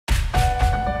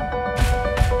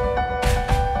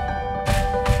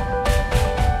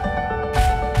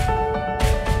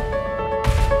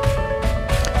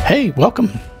Hey,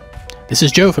 welcome. This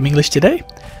is Joe from English Today.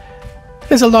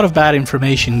 There's a lot of bad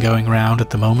information going around at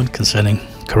the moment concerning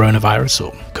coronavirus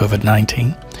or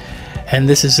COVID-19, and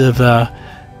this is of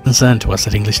concern to us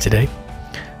at English Today.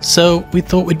 So we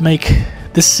thought we'd make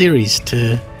this series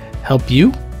to help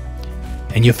you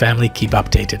and your family keep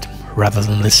updated rather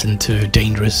than listen to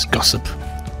dangerous gossip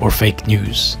or fake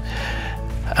news.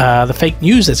 The fake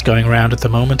news that's going around at the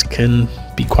moment can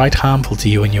be quite harmful to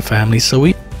you and your family, so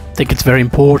we think it's very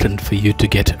important for you to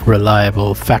get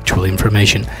reliable, factual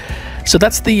information. So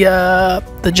that's the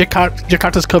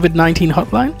Jakarta's COVID-19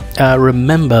 hotline.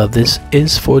 Remember, this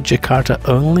is for Jakarta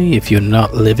only. If you're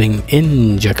not living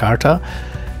in Jakarta,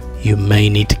 you may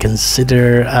need to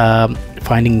consider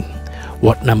finding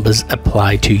what numbers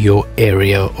apply to your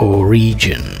area or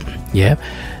region. Yeah,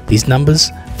 these numbers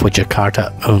for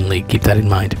Jakarta only. Keep that in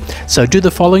mind. So do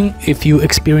the following. If you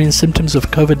experience symptoms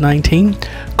of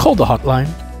COVID-19, call the hotline.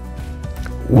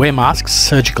 Wear masks.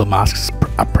 Surgical masks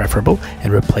are preferable,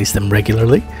 and replace them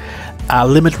regularly.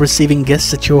 Limit receiving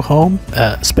guests at your home,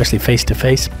 especially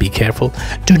face-to-face. Be careful.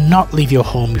 Do not leave your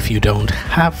home if you don't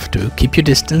have to. Keep your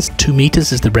distance. 2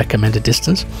 meters is the recommended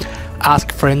distance.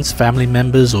 Ask friends, family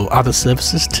members, or other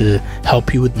services to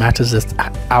help you with matters that's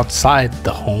outside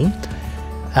the home.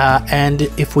 And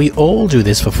if we all do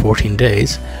this for 14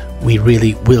 days, we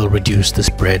really will reduce the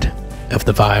spread of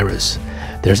the virus.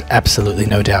 There's absolutely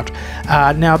no doubt.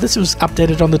 Now, this was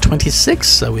updated on the 26th,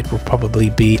 so it will probably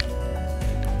be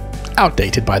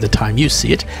outdated by the time you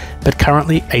see it. But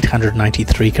currently,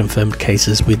 893 confirmed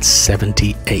cases with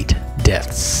 78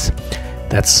 deaths.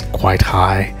 That's quite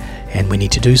high, and we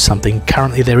need to do something.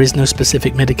 Currently, there is no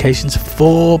specific medications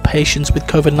for patients with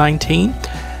COVID-19.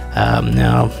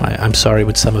 Now, I'm sorry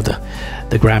with some of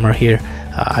the grammar here.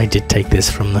 I did take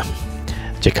this from the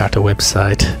Jakarta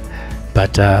website,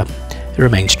 but it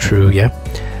remains true, yeah?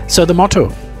 So the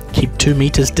motto, keep 2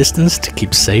 meters distance to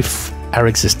keep safe our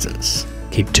existence.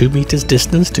 Keep 2 meters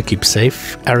distance to keep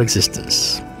safe our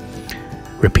existence.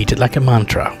 Repeat it like a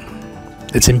mantra.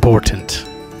 It's important.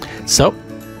 So,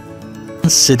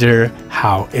 consider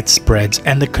how it spreads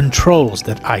and the controls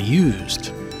that I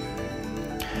used.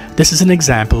 This is an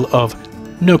example of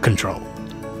no control.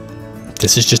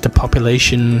 This is just a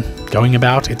population going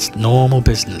about its normal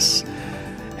business.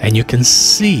 And you can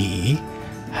see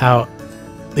how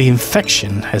the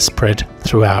infection has spread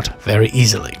throughout very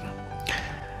easily.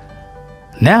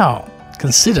 Now,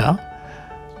 consider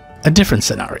a different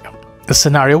scenario. A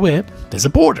scenario where there's a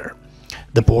border.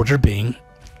 The border being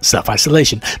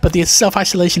self-isolation. But the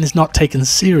self-isolation is not taken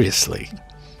seriously.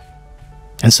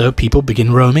 And so people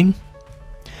begin roaming.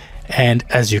 And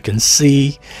as you can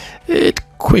see, it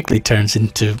quickly turns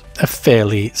into a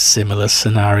fairly similar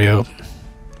scenario.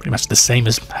 Pretty much the same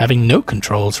as having no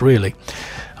controls, really.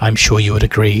 I'm sure you would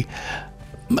agree.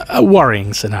 A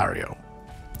worrying scenario.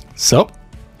 So,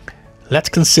 let's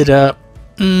consider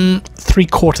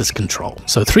 3/4 control.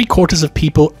 So 3/4 of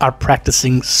people are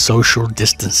practicing social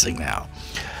distancing now.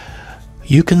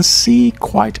 You can see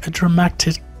quite a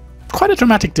dramatic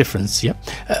difference. Yeah.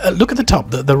 Look at the top,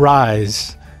 the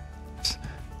rise.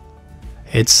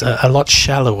 It's a lot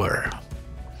shallower.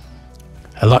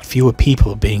 A lot fewer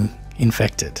people being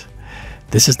infected.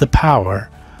 This is the power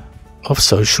of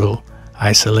social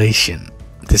isolation.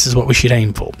 This is what we should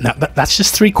aim for. Now, that's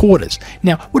just 3/4.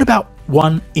 Now, what about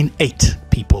 1 in 8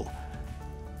 people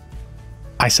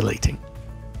isolating,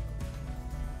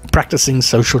 practicing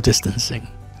social distancing?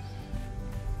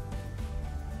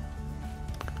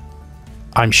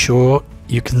 I'm sure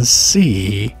you can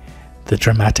see the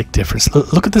dramatic difference.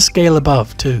 Look at the scale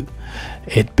above, too.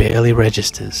 It barely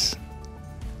registers.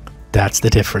 That's the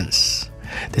difference.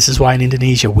 This is why in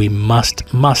Indonesia we must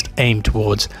aim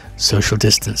towards social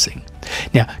distancing.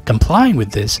 Now, complying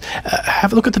with this,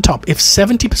 have a look at the top. If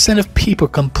 70% of people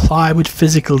comply with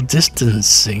physical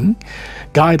distancing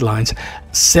guidelines,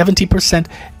 70%,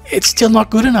 it's still not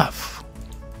good enough.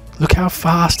 Look how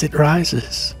fast it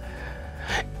rises.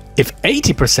 If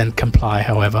 80% comply,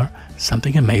 however,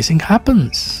 something amazing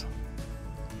happens.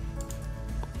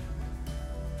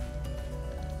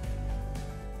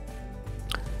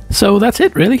 So that's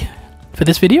it, really, for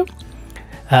this video.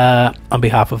 On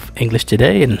behalf of English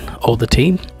Today and all the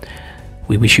team,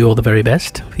 we wish you all the very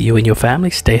best for you and your family.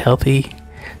 Stay healthy,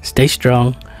 stay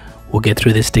strong. We'll get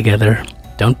through this together.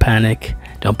 Don't panic.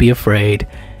 Don't be afraid.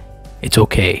 It's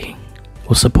okay.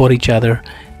 We'll support each other,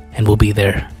 and we'll be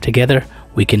there. Together,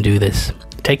 we can do this.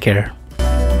 Take care.